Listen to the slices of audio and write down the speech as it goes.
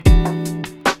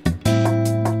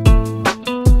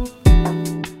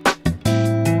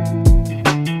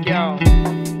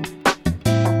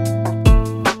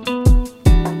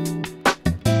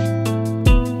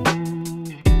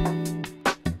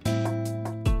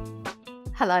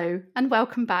Hello, and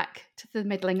welcome back to the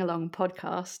Middling Along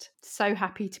podcast. So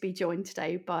happy to be joined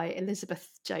today by Elizabeth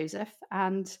Joseph.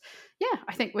 And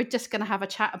I think we're just going to have a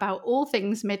chat about all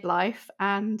things midlife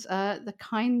and the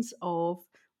kinds of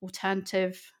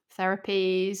alternative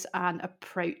therapies and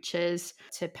approaches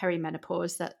to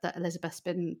perimenopause that Elizabeth's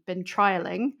been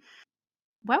trialing.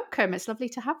 Welcome, it's lovely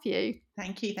to have you.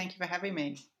 Thank you. Thank you for having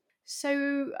me.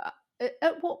 So,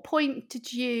 at what point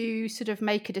did you sort of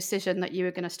make a decision that you were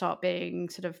going to start being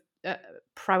sort of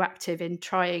proactive in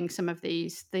trying some of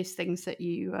these things that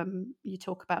you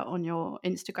talk about on your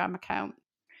Instagram account,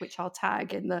 which I'll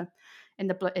tag in the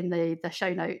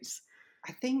show notes?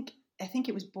 I think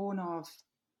it was born of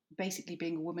basically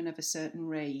being a woman of a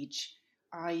certain age.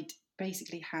 I'd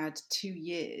basically had 2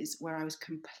 years where I was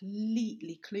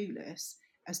completely clueless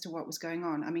as to what was going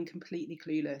on. I mean, completely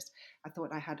clueless. I thought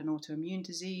I had an autoimmune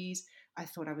disease. I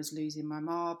thought I was losing my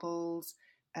marbles.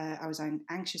 I was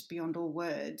anxious beyond all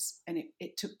words. And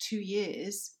it took 2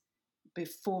 years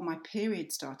before my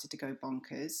period started to go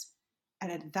bonkers.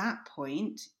 And at that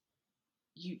point,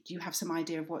 you have some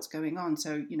idea of what's going on.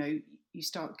 So, you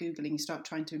start Googling, you start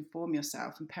trying to inform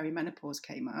yourself, and perimenopause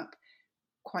came up.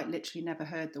 Quite literally never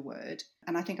heard the word.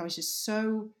 And I think I was just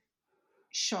so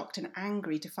shocked and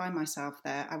angry to find myself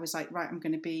there. I was like, right, I'm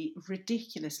going to be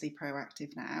ridiculously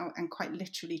proactive now and quite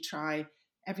literally try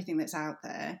everything that's out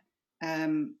there.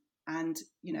 And,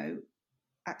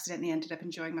 accidentally ended up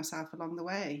enjoying myself along the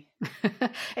way.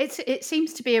 It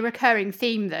seems to be a recurring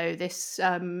theme, though, this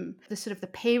the sort of the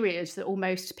periods that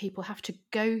almost people have to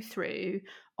go through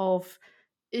of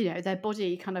their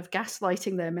body kind of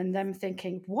gaslighting them and them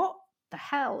thinking, what the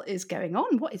hell is going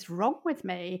on? What is wrong with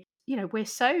me? We're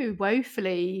so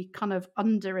woefully kind of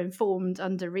under-informed,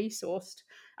 under-resourced.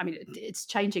 I mean, it's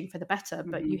changing for the better,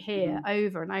 but you hear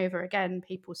over and over again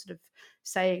people sort of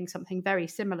saying something very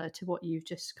similar to what you've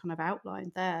just kind of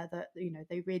outlined there, that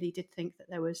they really did think that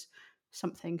there was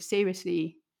something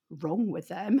seriously wrong with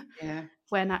them. Yeah.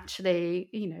 When actually,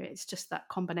 it's just that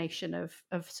combination of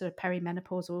sort of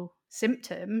perimenopausal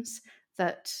symptoms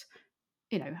that,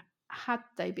 had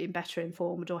they been better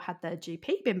informed or had their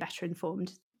GP been better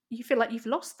informed, you feel like you've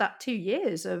lost that 2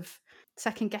 years of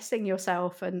second guessing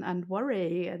yourself and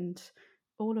worry and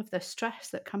all of the stress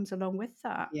that comes along with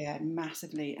that. Yeah,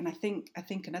 massively. And I think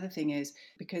another thing is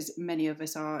because many of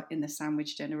us are in the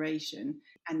sandwich generation,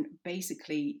 and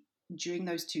basically during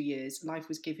those 2 years, life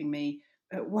was giving me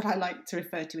what I like to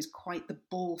refer to as quite the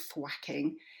ball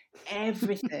thwacking.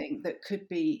 Everything that could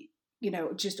be,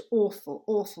 just awful,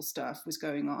 awful stuff was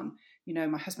going on.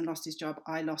 My husband lost his job.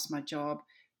 I lost my job.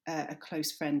 A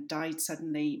close friend died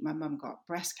suddenly. My mum got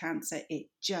breast cancer.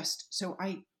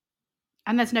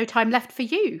 And there's no time left for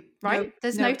you, right? No,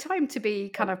 There's no no, time to be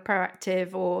kind of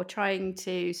proactive or trying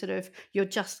to sort of, you're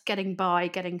just getting by,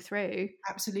 getting through.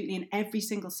 absolutely. And every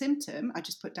single symptom I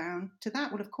just put down to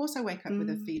that. Well, of course I wake up with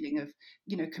a feeling of,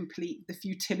 complete the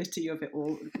futility of it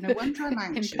all. No wonder I'm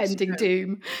anxious. Impending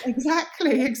doom.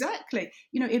 Exactly.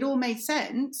 It all made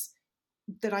sense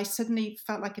that I suddenly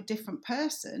felt like a different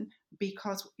person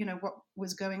because, what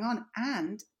was going on.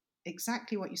 And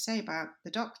exactly what you say about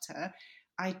the doctor,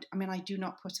 I mean, I do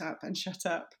not put up and shut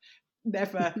up.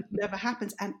 Never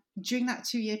happens. And during that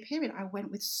 2 year period, I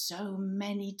went with so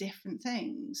many different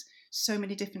things, so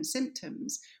many different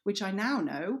symptoms, which I now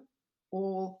know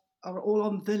are all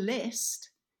on the list,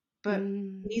 but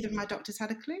neither of my doctors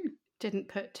had a clue. Didn't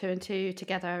put two and two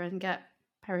together and get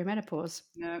perimenopause.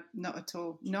 No, not at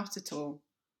all. Not at all.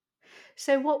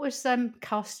 So what was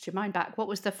cast your mind back? What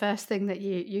was the first thing that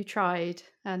you tried?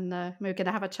 And we're going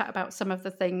to have a chat about some of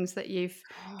the things that you've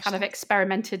kind of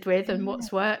experimented with and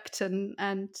what's worked and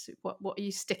what are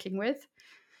you sticking with?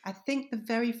 I think the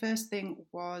very first thing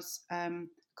was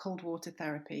cold water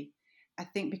therapy. I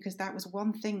think because that was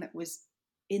one thing that was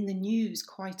in the news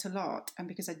quite a lot, and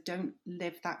because I don't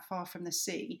live that far from the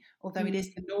sea, although it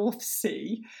is the North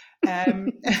Sea.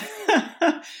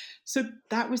 So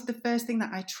that was the first thing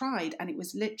that I tried, and it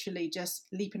was literally just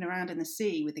leaping around in the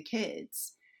sea with the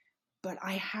kids. But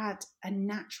I had a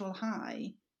natural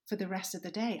high for the rest of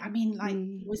the day. I mean,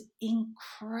 it was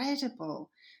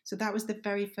incredible. So that was the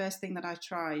very first thing that I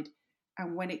tried.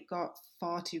 And when it got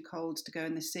far too cold to go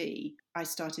in the sea, I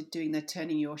started doing the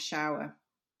turning your shower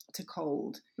to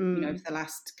cold, for the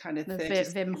last kind of 30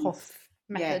 Wim Hof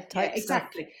method type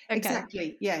exactly, stuff. Okay.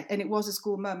 Exactly, yeah. And it was a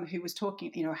school mum who was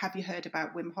talking, have you heard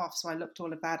about Wim Hof? So I looked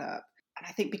all of that up. And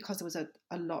I think because there was a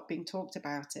lot being talked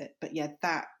about it, but yeah,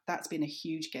 that's been a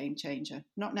huge game changer.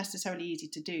 Not necessarily easy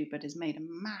to do, but has made a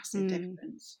massive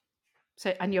difference.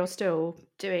 So, and you're still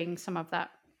doing some of that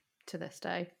to this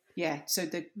day? Yeah. So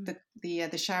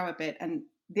the shower bit, and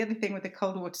the other thing with the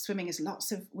cold water swimming is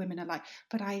lots of women are like,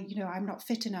 but I'm not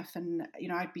fit enough and,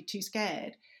 I'd be too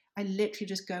scared. I literally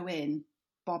just go in,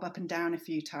 bob up and down a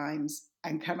few times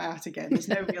and come out again. There's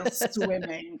no real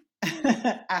swimming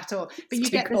at all. But It's you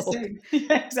too get the cold. same.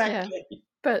 Yeah, exactly.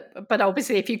 Yeah. But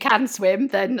obviously, if you can swim,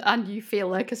 then and you feel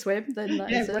like a swim, then that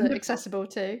Yeah, is wonderful. accessible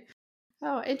too.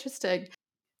 Oh, interesting.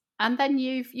 And then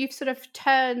you've sort of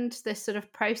turned this sort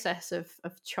of process of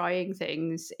trying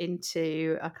things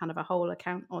into a kind of a whole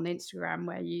account on Instagram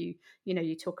where you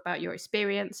talk about your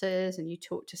experiences and you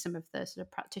talk to some of the sort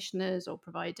of practitioners or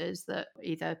providers that are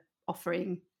either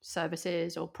offering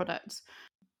services or products.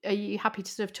 Are you happy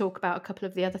to sort of talk about a couple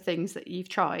of the other things that you've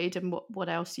tried and what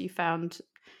else you found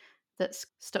that's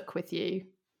stuck with you?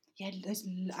 Yeah, there's,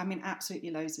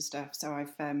 absolutely loads of stuff. So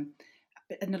I've,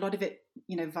 and a lot of it,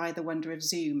 via the wonder of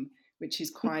Zoom, which is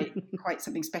quite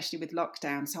something, especially with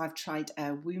lockdown. So I've tried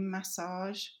womb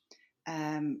massage,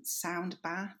 sound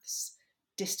baths,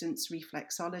 distance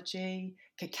reflexology,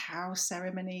 cacao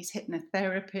ceremonies,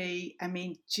 hypnotherapy. I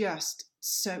mean, just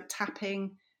so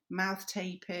tapping, mouth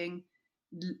taping,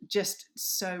 just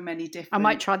so many different. I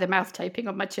might try the mouth taping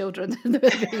on my children.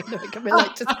 Can we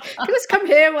just come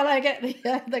here while I get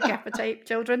the gaffer tape,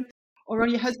 children? Or on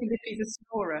your husband if he's a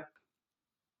snorer.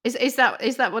 Is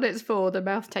that what it's for? The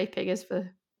mouth taping is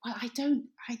for? Well,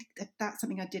 that's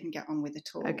something I didn't get on with at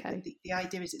all. Okay. The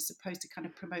idea is it's supposed to kind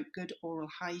of promote good oral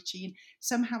hygiene.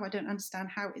 Somehow I don't understand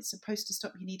how it's supposed to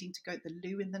stop you needing to go to the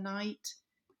loo in the night.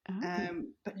 Oh.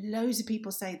 But loads of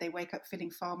people say they wake up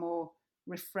feeling far more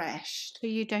refreshed. So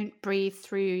you don't breathe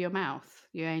through your mouth.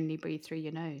 You only breathe through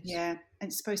your nose. Yeah, and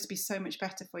it's supposed to be so much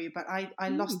better for you. But I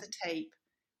lost the tape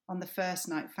on the first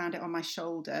night, found it on my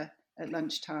shoulder at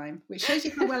lunchtime, which shows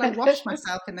you how well I washed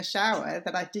myself in the shower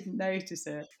that I didn't notice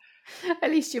it. At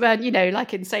least you weren't,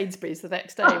 like in Sainsbury's the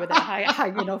next day with it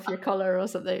hanging off your collar or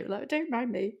something. Like, don't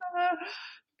mind me.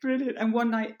 Brilliant. And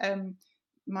one night,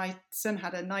 my son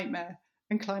had a nightmare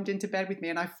and climbed into bed with me,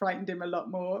 and I frightened him a lot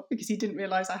more because he didn't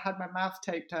realise I had my mouth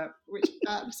taped up, which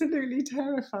absolutely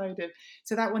terrified him.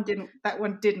 So that one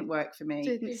didn't work for me.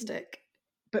 Didn't stick.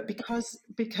 But because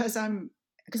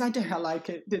I don't like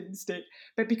it, didn't stick.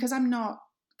 But because I'm not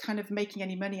kind of making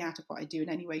any money out of what I do in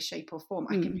any way, shape, or form,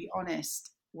 I can be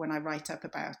honest when I write up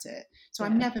about it. So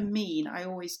I'm never mean. I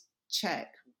always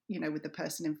check, with the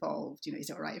person involved. Is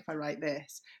it all right if I write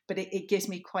this? But it gives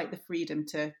me quite the freedom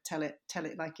to tell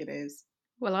it like it is.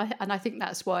 Well, I think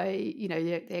that's why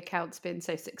the account's been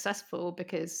so successful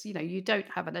because you don't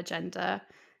have an agenda,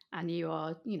 and you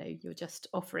are you're just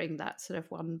offering that sort of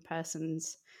one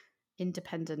person's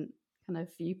independent kind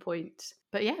of viewpoint.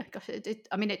 But yeah, gosh,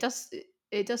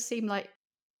 it does seem like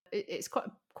it's quite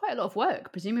a lot of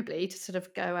work, presumably, to sort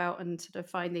of go out and sort of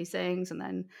find these things and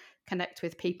then connect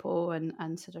with people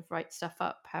and sort of write stuff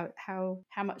up. How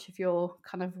much of your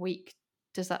kind of week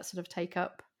does that sort of take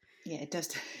up? Yeah, it does.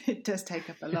 It does take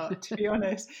up a lot, to be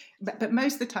honest. But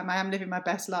most of the time, I am living my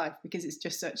best life because it's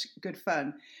just such good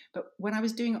fun. But when I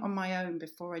was doing it on my own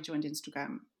before I joined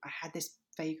Instagram, I had this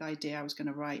vague idea I was going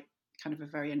to write kind of a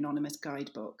very anonymous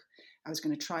guidebook. I was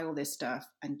going to try all this stuff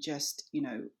and just,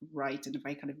 write in a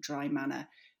very kind of dry manner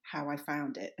how I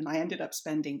found it. And I ended up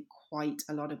spending quite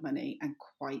a lot of money and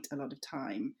quite a lot of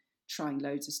time trying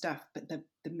loads of stuff. But the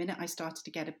minute I started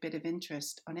to get a bit of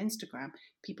interest on Instagram,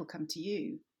 people come to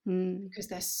you. Because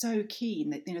they're so keen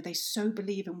that they so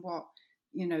believe in what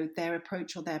their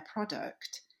approach or their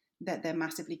product that they're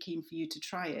massively keen for you to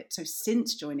try it. So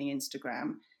since joining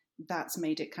Instagram, that's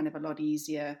made it kind of a lot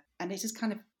easier, and it has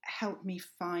kind of helped me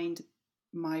find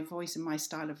my voice and my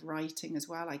style of writing as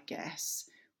well, I guess.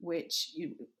 Which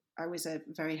I was a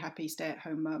very happy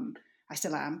stay-at-home mum. I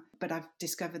still am, but I've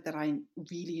discovered that I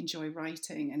really enjoy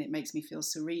writing and it makes me feel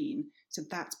serene. So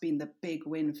that's been the big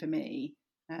win for me.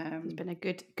 It's been a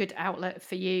good outlet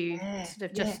for you,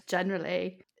 sort of just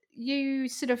generally. You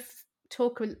sort of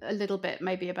talk a little bit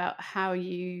maybe about how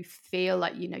you feel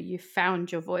like you found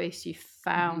your voice, you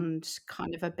found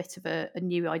kind of a bit of a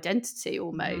new identity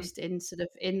almost in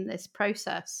this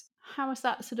process. How has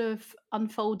that sort of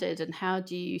unfolded, and how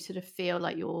do you sort of feel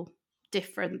like you're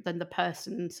different than the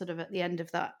person sort of at the end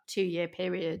of that 2-year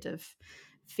period of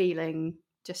feeling,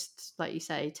 just like you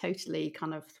say, totally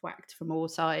kind of thwacked from all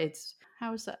sides?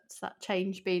 How has that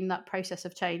change been, that process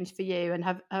of change for you? And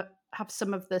have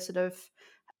some of the sort of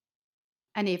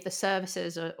any of the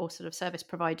services or sort of service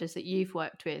providers that you've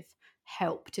worked with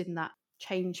helped in that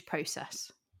change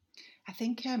process? I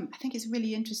think it's a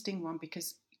really interesting one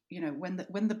because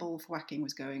when the ball whacking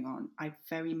was going on, I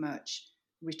very much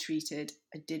retreated.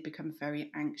 I did become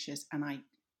very anxious, and I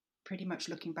pretty much,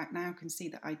 looking back now, can see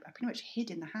that I pretty much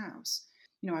hid in the house.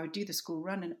 I would do the school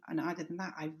run, and other than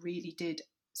that, I really did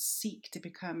seek to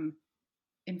become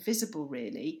invisible,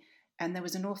 really. And there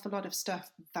was an awful lot of stuff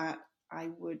that I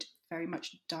would very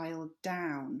much dial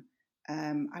down.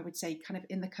 I would say kind of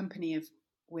in the company of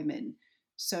women.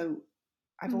 So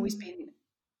I've always been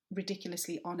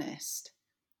ridiculously honest,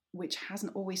 which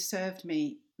hasn't always served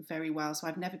me very well. So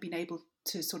I've never been able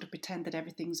to sort of pretend that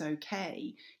everything's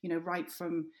okay, right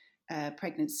from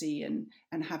pregnancy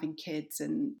and having kids.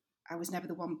 And I was never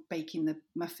the one baking the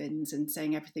muffins and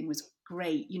saying everything was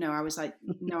great. I was like,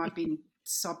 no, I've been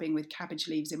sobbing with cabbage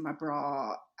leaves in my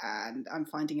bra and I'm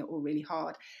finding it all really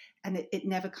hard. And it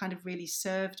never kind of really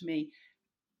served me.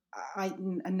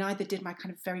 And neither did my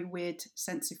kind of very weird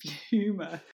sense of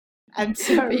humour. And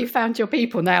so, but you found your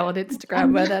people now on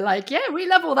Instagram where they're like, yeah, we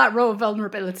love all that raw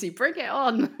vulnerability. Bring it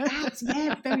on.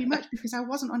 Yeah, very much, because I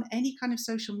wasn't on any kind of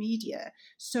social media.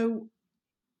 So,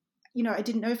 I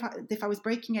didn't know if I was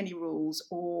breaking any rules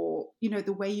or,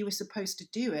 the way you were supposed to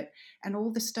do it. And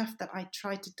all the stuff that I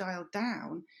tried to dial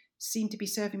down seemed to be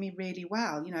serving me really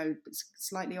well,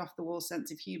 slightly off the wall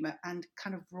sense of humour and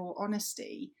kind of raw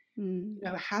honesty,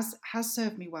 has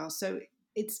served me well. So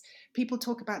people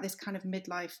talk about this kind of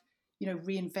midlife,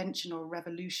 reinvention or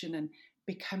revolution and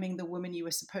becoming the woman you were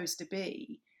supposed to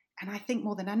be. And I think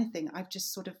more than anything, I've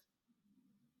just sort of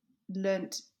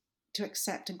learnt to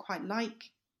accept and quite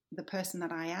like the person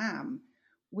that I am,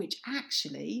 which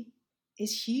actually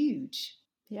is huge.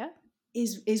 Yeah.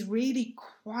 Is really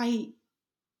quite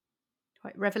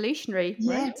revolutionary.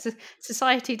 Yeah. Right?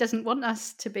 Society doesn't want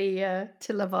us to be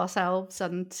to love ourselves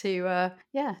and to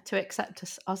accept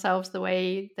ourselves the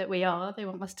way that we are. They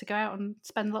want us to go out and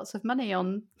spend lots of money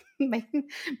on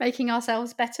making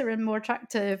ourselves better and more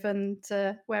attractive and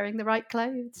wearing the right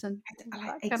clothes and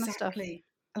that kind of stuff.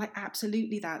 Like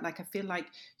absolutely that. Like I feel like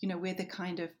we're the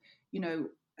kind of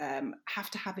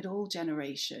have to have it all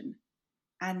generation,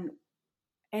 and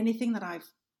anything that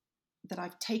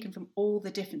I've taken from all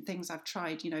the different things I've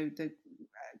tried, the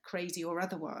crazy or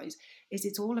otherwise, is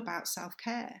it's all about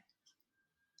self-care.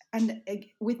 And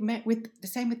with the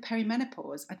same with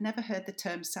perimenopause, I'd never heard the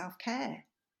term self-care.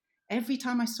 Every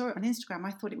time I saw it on Instagram,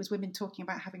 I thought it was women talking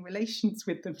about having relations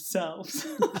with themselves.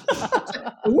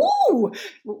 Ooh,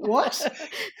 what?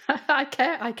 I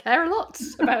care a lot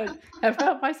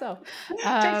about myself.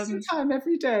 Take some time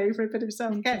every day for a bit of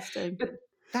self-care. Interesting. But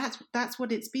that's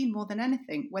what it's been more than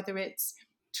anything, whether it's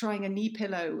trying a knee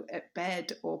pillow at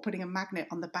bed or putting a magnet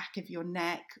on the back of your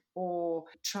neck or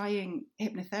trying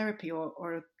hypnotherapy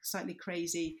or a slightly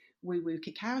crazy woo-woo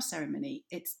cacao ceremony.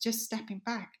 It's just stepping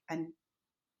back and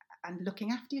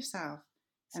looking after yourself.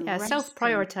 And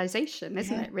self-prioritization,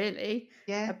 isn't it, really?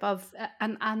 Yeah. Above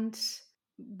and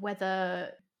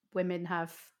whether women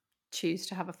choose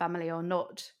to have a family or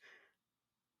not,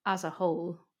 as a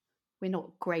whole, we're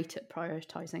not great at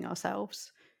prioritizing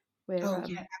ourselves.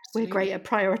 We're great at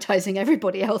prioritizing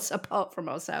everybody else apart from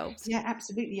ourselves. Yeah,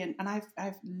 absolutely. And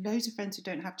I've loads of friends who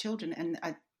don't have children, and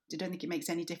I don't think it makes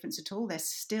any difference at all. They're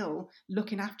still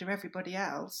looking after everybody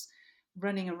else,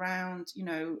 running around,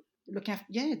 looking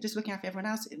after everyone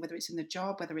else, whether it's in the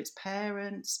job, whether it's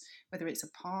parents, whether it's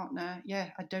a partner.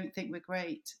 Yeah, I don't think we're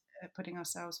great at putting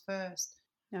ourselves first.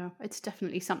 No, it's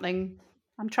definitely something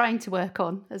I'm trying to work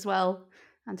on as well.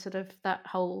 And sort of that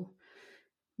whole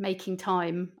making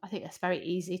time. I think it's very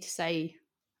easy to say,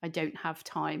 I don't have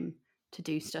time to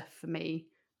do stuff for me,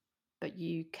 but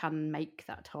you can make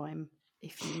that time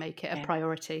if you make it a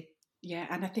priority. Yeah,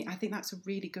 and I think that's a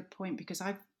really good point, because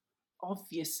I've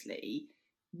obviously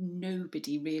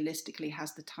nobody realistically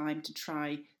has the time to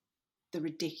try the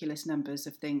ridiculous numbers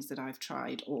of things that I've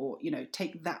tried, or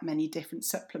take that many different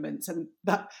supplements and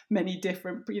that many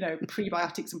different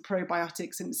prebiotics and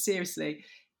probiotics, and seriously,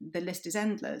 the list is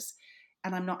endless.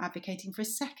 And I'm not advocating for a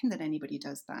second that anybody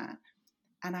does that.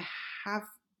 And I have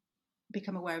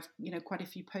become aware of quite a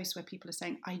few posts where people are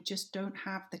saying, I just don't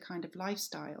have the kind of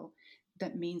lifestyle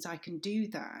that means I can do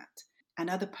that. And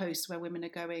other posts where women are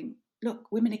going,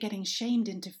 look, women are getting shamed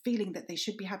into feeling that they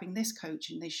should be having this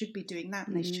coach and they should be doing that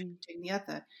and they should be doing the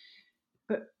other.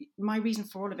 But my reason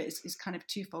for all of it is kind of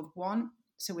twofold. One,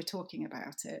 so we're talking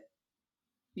about it.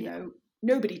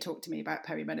 Nobody talked to me about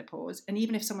perimenopause. And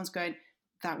even if someone's going,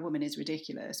 that woman is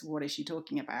ridiculous, what is she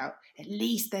talking about? At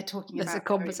least they're talking about... There's a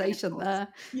conversation there.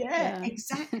 Yeah,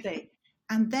 exactly.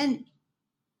 And then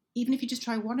even if you just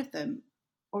try one of them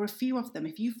or a few of them,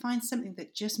 if you find something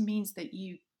that just means that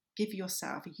you give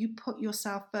yourself, you put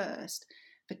yourself first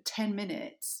for 10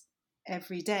 minutes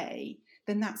every day,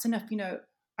 then that's enough.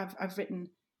 I've written,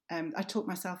 I talked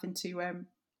myself into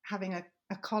having a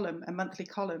a column, a monthly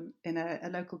column in a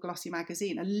local glossy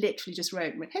magazine. I literally just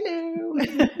wrote, hello,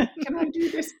 can I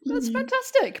do this, please? That's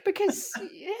fantastic, because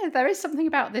yeah, there is something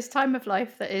about this time of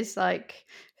life that is like,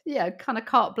 yeah, kind of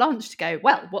carte blanche to go,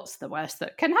 well, what's the worst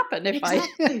that can happen if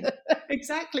Exactly. I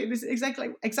Exactly. This is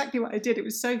exactly what I did. It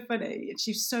was so funny. And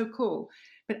she's so cool.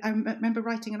 But I remember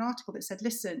writing an article that said,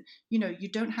 listen, you know, you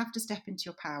don't have to step into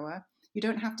your power. You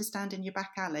don't have to stand in your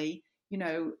back alley, you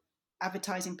know,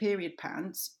 advertising period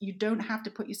pants. You don't have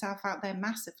to put yourself out there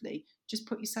massively. Just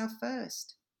put yourself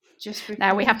first. Just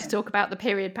Now we have to refrain talk about the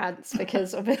period pants,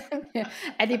 because of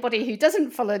anybody who doesn't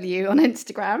follow you on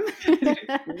Instagram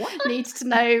it. What? needs to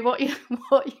know what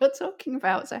you're talking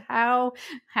about. So how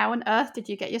on earth did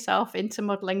you get yourself into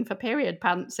modelling for period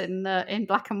pants in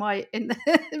black and white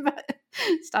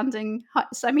standing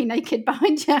semi-naked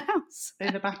behind your house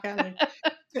In the back alley.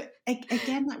 But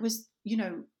again, that was, you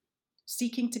know,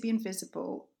 seeking to be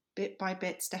invisible, bit by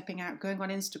bit, stepping out, going on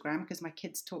Instagram because my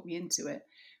kids taught me into it.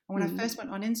 And when I first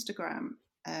went on Instagram,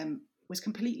 was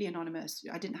completely anonymous.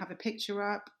 I didn't have a picture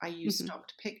up. I used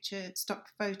stock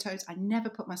photos. I never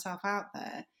put myself out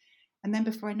there. And then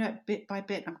before I know it, bit by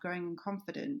bit, I'm growing in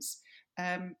confidence.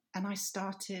 And I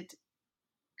started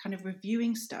kind of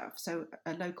reviewing stuff. So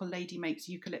a local lady makes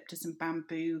eucalyptus and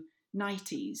bamboo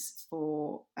nighties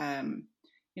for,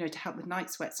 you know, to help with night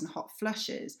sweats and hot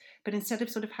flushes. But instead of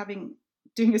sort of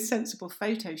doing a sensible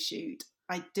photo shoot,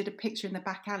 I did a picture in the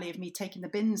back alley of me taking the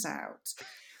bins out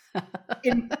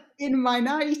in my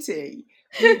nightie,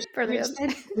 which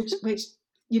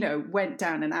you know, went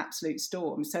down an absolute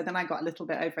storm. So then I got a little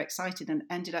bit overexcited and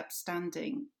ended up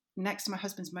standing next to my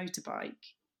husband's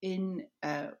motorbike in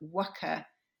Wucker,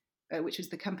 which was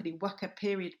the company Wucker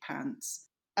period pants,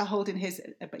 holding his,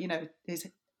 you know, his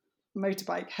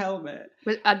motorbike helmet.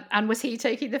 And was he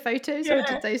taking the photos, or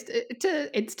did they to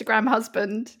Instagram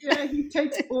husband? Yeah, he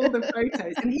takes all the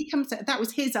photos, and he comes to, that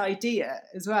was his idea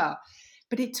as well.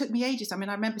 But it took me ages. I mean,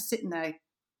 I remember sitting there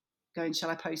going, shall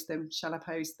I post them? Shall I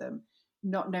post them?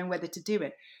 Not knowing whether to do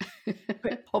it.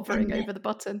 But hovering over the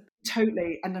button.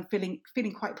 Totally. And I'm feeling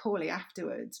quite poorly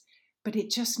afterwards. But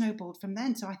it just snowballed from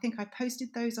then. So I think I posted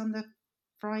those on the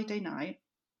Friday night.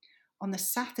 On the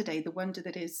Saturday, the wonder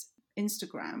that is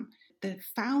Instagram, the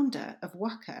founder of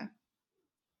Wucker,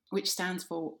 which stands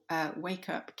for Wake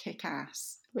Up, Kick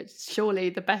Ass. Which is surely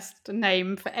the best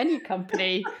name for any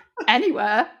company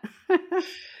anywhere.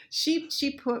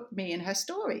 She put me in her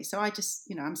story. So I just,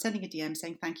 you know, I'm sending a DM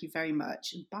saying thank you very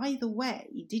much. And by the way,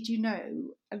 did you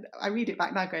know, and I read it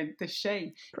back now going, the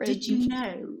shame. Did you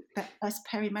know that us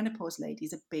perimenopause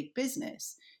ladies are big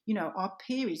business? You know, our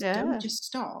periods don't just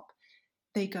stop,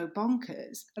 they go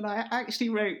bonkers. And I actually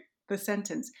wrote the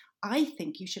sentence, I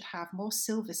think you should have more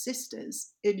Silver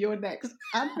Sisters in your next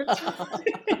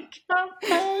advertising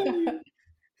campaign.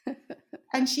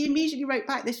 And she immediately wrote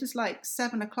back, this was like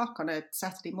 7:00 on a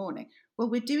Saturday morning. Well,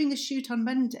 we're doing a shoot on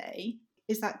Monday.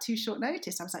 Is that too short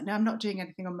notice? I was like, no, I'm not doing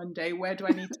anything on Monday. Where do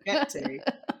I need to get to?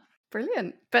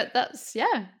 Brilliant. But that's,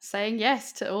 saying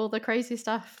yes to all the crazy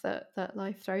stuff that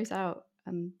life throws out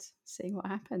and seeing what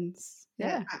happens.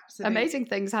 Yeah, absolutely. Amazing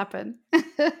things happen.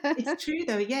 It's true,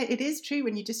 though. Yeah, it is true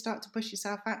when you just start to push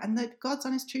yourself out. And the God's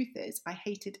honest truth is, I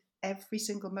hated every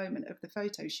single moment of the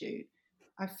photo shoot.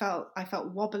 I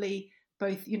felt wobbly,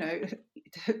 both, you know,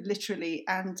 literally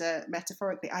and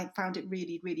metaphorically. I found it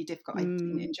really, really difficult. I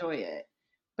didn't enjoy it,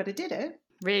 but I did it.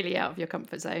 Really out of your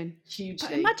comfort zone. Hugely.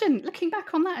 But imagine looking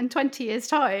back on that in 20 years'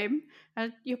 time,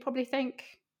 and you'll probably think,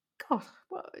 God,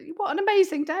 what an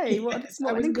amazing day. Yes,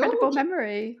 what an incredible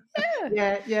memory.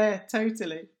 Yeah,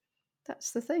 totally.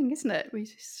 That's the thing, isn't it?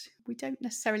 We don't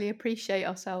necessarily appreciate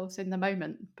ourselves in the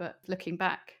moment, but looking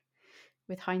back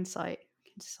with hindsight,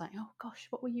 you can just like, oh gosh,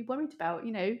 what were you worried about?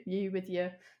 You know, you with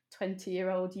your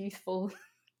 20-year-old youthful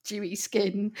dewy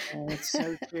skin. It's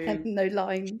so true. And no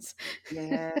lines.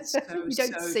 Yeah, you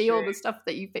don't see all the stuff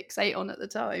that you fixate on at the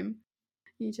time.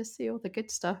 You just see all the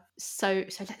good stuff. So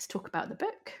let's talk about the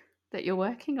book that you're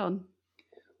working on.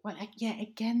 Well,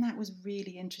 again, that was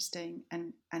really interesting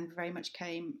and very much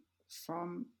came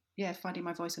from finding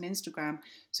my voice on Instagram,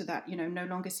 so that, you know, no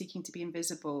longer seeking to be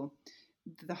invisible.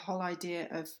 The whole idea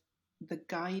of the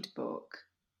guidebook,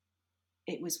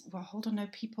 it was, well, hold on, no,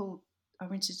 people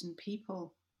are interested in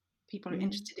people are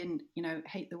interested in, you know,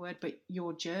 hate the word, but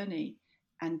your journey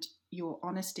and your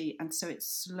honesty. And so it's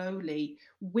slowly,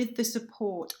 with the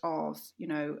support of, you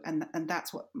know, and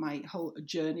that's what my whole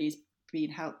journey is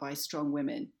being helped by, strong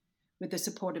women, with the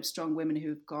support of strong women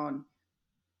who've gone,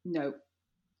 no,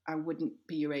 I wouldn't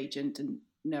be your agent, and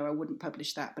no, I wouldn't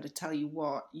publish that, but I tell you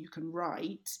what, you can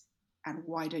write, and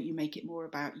why don't you make it more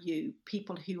about you?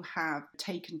 People who have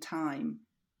taken time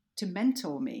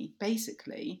mentor me,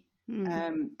 basically,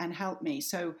 and help me.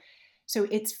 So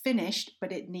it's finished,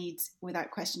 but it needs,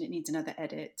 without question, it needs another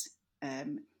edit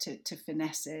to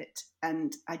finesse it.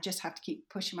 And I just have to keep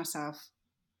pushing myself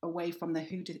away from the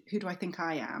who do I think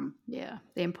I am? Yeah,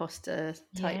 the imposter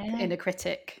type inner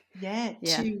critic. Yeah,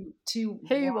 to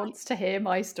who wants to hear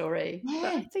my story? Yeah.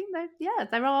 But I think that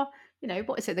there are,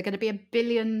 what is it? They're going to be 1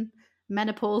 billion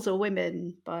menopausal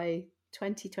women by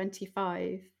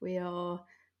 2025. We are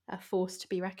a force to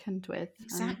be reckoned with.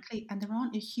 Exactly, and there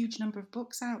aren't a huge number of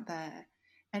books out there.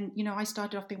 And I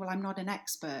started off being, well, I'm not an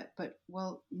expert, but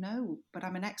no, but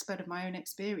I'm an expert of my own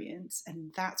experience,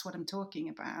 and that's what I'm talking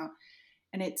about.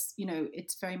 And it's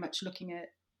it's very much looking at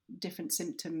different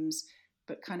symptoms,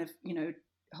 but kind of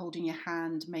holding your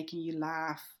hand, making you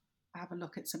laugh, have a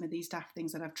look at some of these daft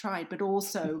things that I've tried, but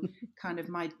also kind of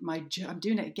my I'm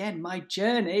doing it again, my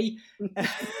journey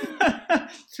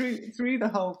through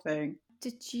the whole thing.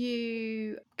 Did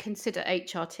you consider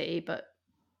HRT but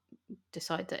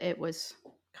decide that it was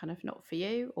kind of not for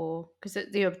you, or because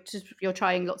you're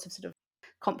trying lots of sort of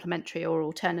complementary or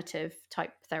alternative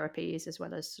type therapies as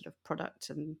well as sort of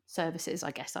product and services, I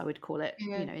guess I would call it,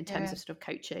 in terms of sort of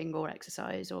coaching or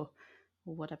exercise or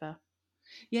whatever?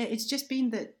 Yeah, it's just been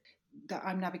that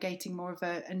I'm navigating more of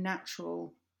a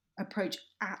natural approach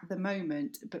at the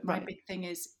moment. But my big thing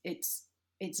is it's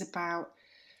about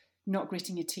not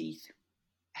gritting your teeth,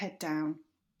 head down,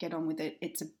 get on with it.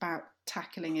 It's about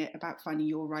tackling it, about finding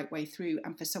your right way through.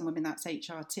 And for some women, that's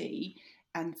HRT.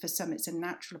 And for some, it's a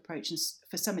natural approach. And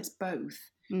for some, it's both.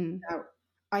 Now,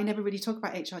 I never really talk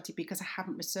about HRT because I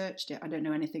haven't researched it. I don't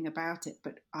know anything about it,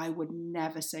 but I would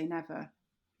never say never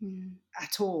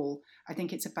at all. I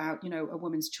think it's about, a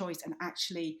woman's choice. And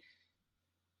actually,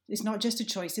 it's not just a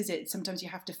choice, is it? Sometimes you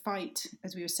have to fight,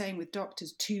 as we were saying with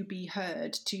doctors, to be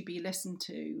heard, to be listened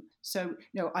to. So,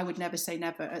 no, I would never say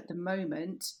never. At the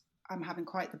moment, I'm having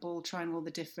quite the ball trying all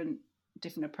the different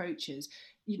approaches,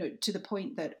 to the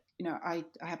point that, I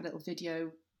have a little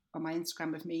video on my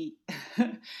Instagram of me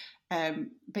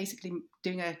basically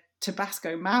doing a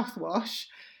Tabasco mouthwash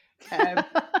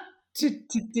to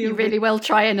deal you really will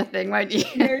try anything, won't you?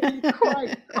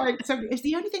 Quite something. It's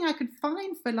the only thing I could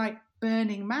find for like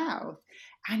burning mouth,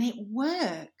 and it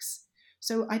works.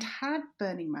 So I'd had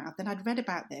burning mouth and I'd read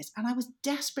about this and I was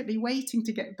desperately waiting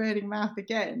to get burning mouth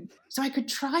again so I could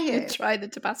try it. Try the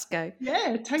Tabasco.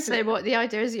 Yeah, totally. So what the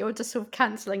idea is, you're just sort of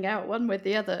cancelling out one with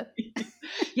the other.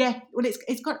 Yeah, well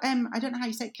it's got I don't know how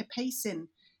you say it, capsaicin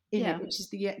in it, which is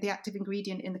the active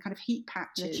ingredient in the kind of heat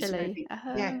patches. The chili.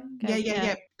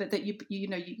 Yeah. But that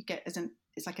you get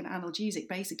it's like an analgesic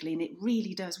basically, and it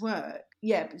really does work.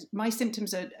 Yeah, my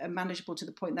symptoms are manageable to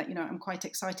the point that I'm quite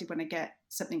excited when I get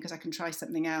something because I can try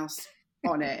something else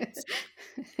on it.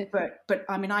 but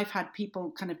I mean, I've had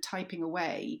people kind of typing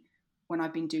away when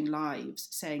I've been doing lives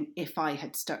saying, if I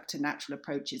had stuck to natural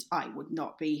approaches, I would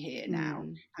not be here now.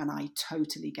 And I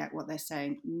totally get what they're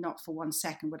saying. Not for 1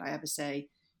 second would I ever say,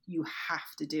 you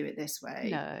have to do it this way.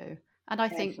 No. And I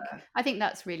think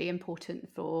that's really important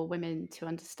for women to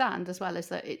understand, as well as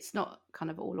that it's not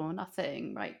kind of all or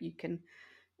nothing, right? You can,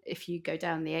 if you go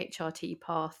down the HRT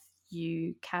path,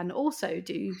 you can also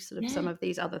do sort of some of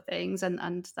these other things,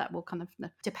 and that will kind of,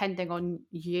 depending on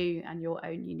you and your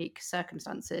own unique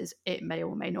circumstances, it may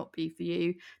or may not be for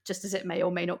you, just as it may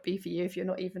or may not be for you if you're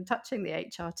not even touching the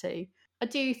HRT. I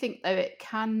do think, though, it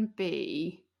can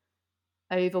be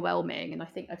overwhelming, and I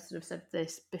think I've sort of said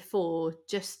this before,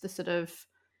 just the sort of,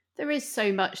 there is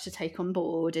so much to take on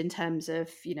board in terms of,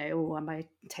 am I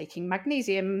taking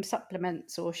magnesium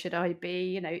supplements, or should I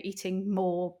be, eating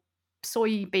more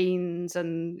soybeans?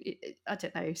 And I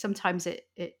don't know, sometimes it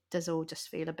does all just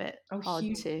feel a bit hard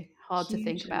to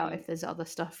think about if there's other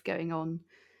stuff going on.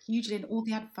 Hugely, and all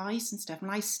the advice and stuff,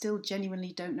 and I still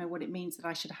genuinely don't know what it means that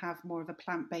I should have more of a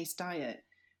plant-based diet.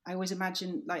 I always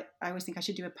imagine, I always think I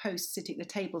should do a post sitting at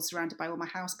the table surrounded by all my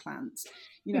houseplants,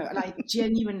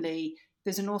 genuinely,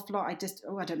 there's an awful lot. I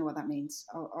don't know what that means.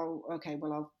 Okay,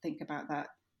 well, I'll think about that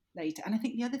later. And I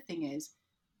think the other thing is,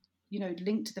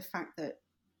 linked to the fact that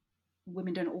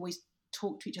women don't always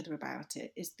talk to each other about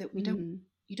it, is that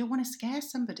you don't want to scare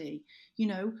somebody.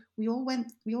 We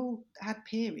all had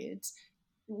periods.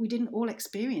 We didn't all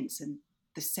experience them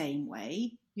the same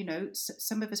way.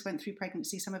 Some of us went through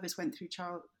pregnancy, some of us went through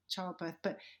childbirth,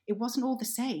 but it wasn't all the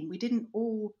same. We didn't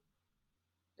all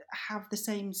have the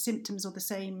same symptoms or the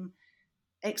same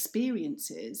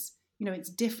experiences. It's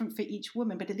different for each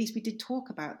woman, but at least we did talk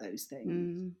about those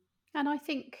things. And I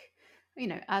think,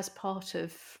 as part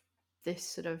of this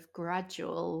sort of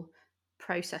gradual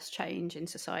process change in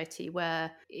society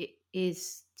where it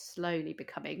is slowly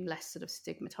becoming less sort of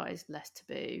stigmatized, less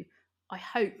taboo. I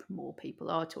hope more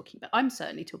people are talking about. I'm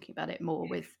certainly talking about it more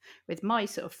with my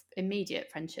sort of immediate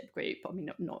friendship group. I mean,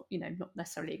 not not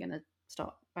necessarily going to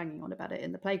start banging on about it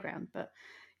in the playground, but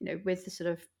with the sort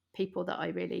of people that I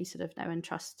really sort of know and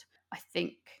trust. I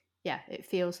think, yeah, it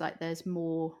feels like there's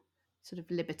more sort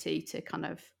of liberty to kind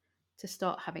of to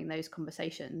start having those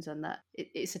conversations, and that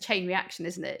it's a chain reaction,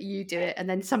 isn't it? You do it and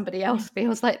then somebody else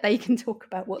feels like they can talk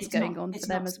about what's going on for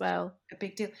them as well. A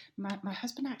big deal. My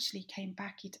husband actually came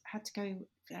back. He had to go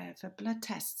for blood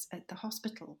tests at the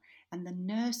hospital, and the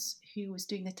nurse who was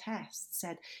doing the tests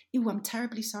said, "Ew, I'm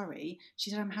terribly sorry."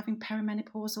 She said, "I'm having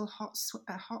perimenopausal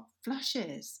hot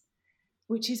flushes,"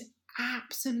 which is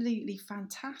absolutely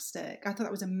fantastic. I thought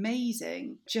that was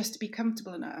amazing, just to be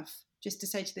comfortable enough just to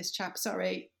say to this chap,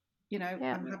 "Sorry, I'm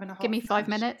having a hot Give me 5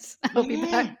 flush." minutes, I'll be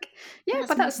back. Yeah,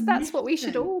 but that's what we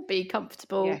should magnificent. all be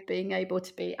comfortable being able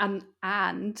to be.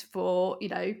 And for,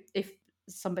 if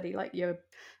somebody like your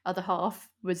other half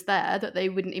was there, that they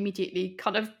wouldn't immediately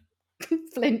kind of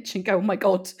flinch and go, "Oh my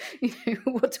God,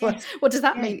 what does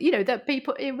that Yes. mean?" That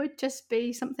people, it would just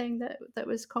be something that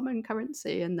was common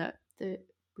currency, and that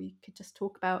we could just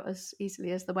talk about as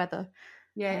easily as the weather.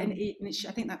 Yeah,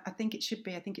 I think it should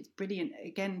be. I think it's brilliant.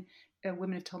 Again,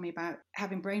 women have told me about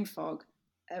having brain fog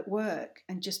at work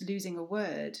and just losing a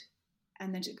word,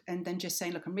 and then just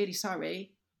saying, "Look, I'm really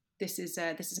sorry. This is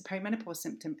a perimenopause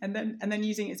symptom," and then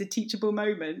using it as a teachable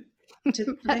moment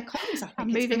to their colleagues. I think And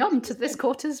it's moving on to this fantastic.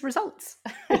 quarter's results.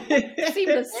 Yeah.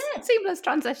 Seamless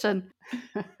transition.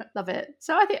 Love it.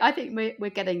 So I think we're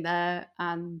getting there,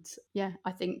 and yeah,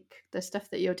 I think the stuff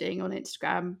that you're doing on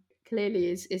Instagram clearly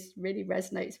is really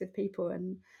resonates with people,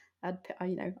 and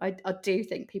I do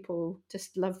think people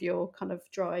just love your kind of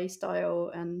dry style,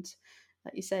 and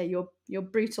like you say, your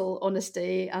brutal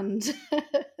honesty, and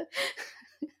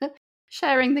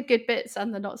sharing the good bits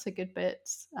and the not so good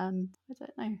bits. And I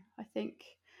don't know. I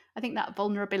think that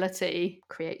vulnerability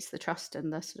creates the trust,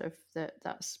 and the sort of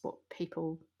that's what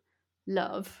people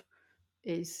love,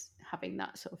 is having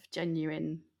that sort of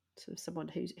genuine sort of someone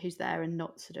who's there and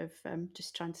not sort of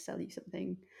just trying to sell you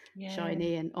something Yeah,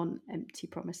 shiny and on empty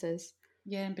promises.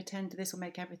 yeah, and pretend this will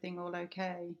make everything all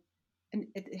okay. And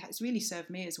it has really served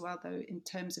me as well, though, in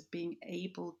terms of being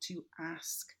able to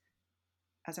ask,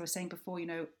 as I was saying before,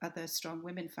 other strong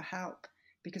women for help,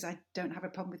 because I don't have a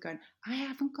problem with going, "I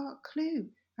haven't got a clue.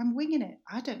 I'm winging it.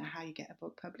 I don't know how you get a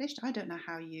book published. I don't know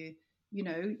how you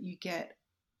get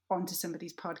onto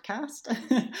somebody's podcast.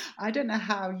 I don't know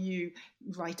how you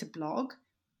write a blog."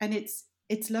 And it's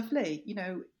lovely,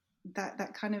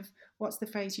 that kind of, what's the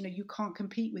phrase, you can't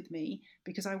compete with me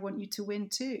because I want you to win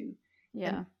too. And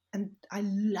Yeah. and I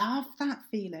love that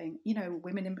feeling,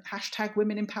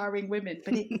 women empowering women,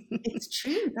 but it's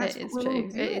true. That's It what is we're all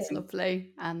true. It is doing.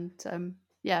 lovely, and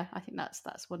yeah, I think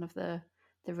that's one of the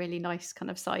really nice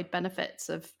kind of side benefits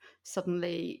of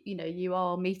suddenly, you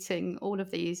are meeting all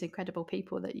of these incredible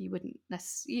people that you wouldn't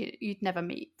necessarily, you'd never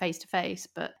meet face to face,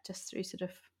 but just through sort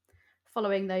of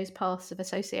following those paths of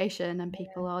association, and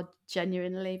people are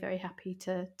genuinely very happy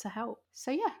to help.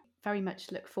 So yeah, very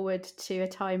much look forward to a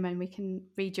time when we can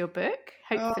read your book,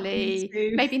 Oh, me hopefully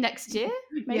too. maybe next year,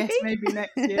 maybe. Yes, maybe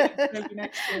next year. Maybe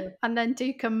next year. And then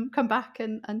do come back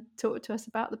and talk to us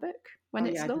about the book when Oh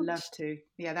it's yeah, I'd love launched. to.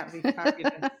 Yeah, that would be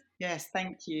fabulous. Yes,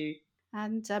 thank you.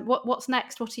 And what's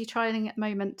next? What are you trying at the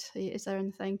moment? Is there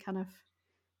anything kind of,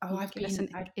 Oh, you give us an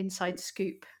inside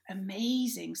scoop?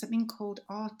 amazing. Something called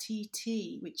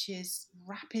RTT, which is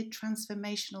Rapid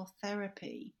Transformational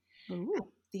Therapy. Ooh.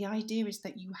 The idea is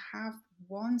that you have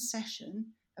one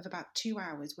session of about 2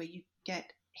 hours where you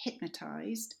get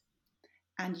hypnotized,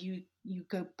 and you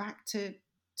go back to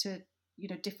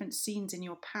different scenes in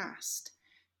your past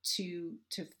to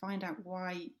find out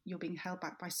why you're being held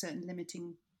back by certain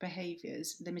limiting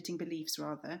beliefs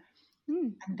rather.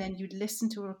 Mm. And then you'd listen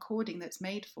to a recording that's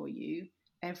made for you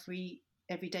every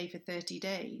day for 30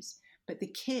 days. But the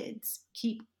kids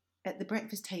keep at the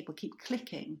breakfast table keep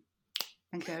clicking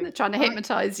and They're going, trying to "Buy,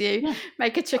 hypnotise you. yeah,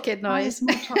 Make a chicken buy us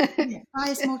noise. more chocolate, yeah,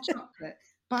 buy us more chocolate,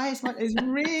 buy us more." It's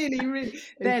really, really, Those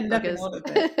they're loving buggers. all of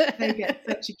it. They get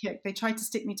such a kick. They tried to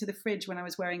stick me to the fridge when I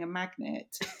was wearing a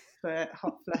magnet for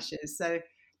hot flushes. So,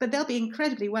 but they'll be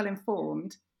incredibly well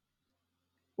informed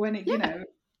when it, Yeah,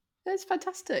 that's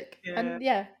fantastic. yeah, And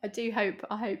yeah,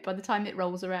 I hope by the time it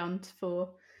rolls around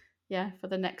for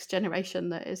the next generation,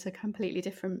 that is a completely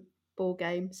different ball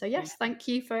game. So yeah. yes, thank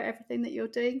you for everything that you're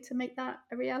doing to make that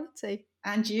a reality.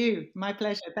 And you, my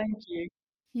pleasure. Thank you.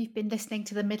 You've been listening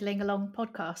to the Middling Along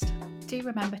podcast. Do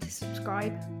remember to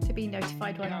subscribe to be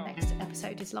notified when our next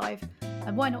episode is live.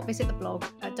 And why not visit the blog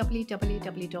at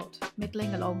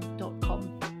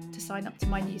www.middlingalong.com to sign up to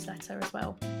my newsletter as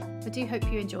well. I do hope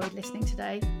you enjoyed listening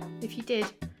today. If you did,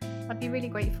 I'd be really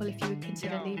grateful if you would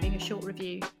consider leaving a short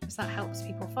review, as that helps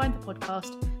people find the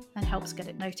podcast and helps get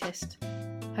it noticed.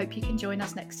 Hope you can join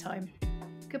us next time.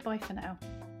 Goodbye for now.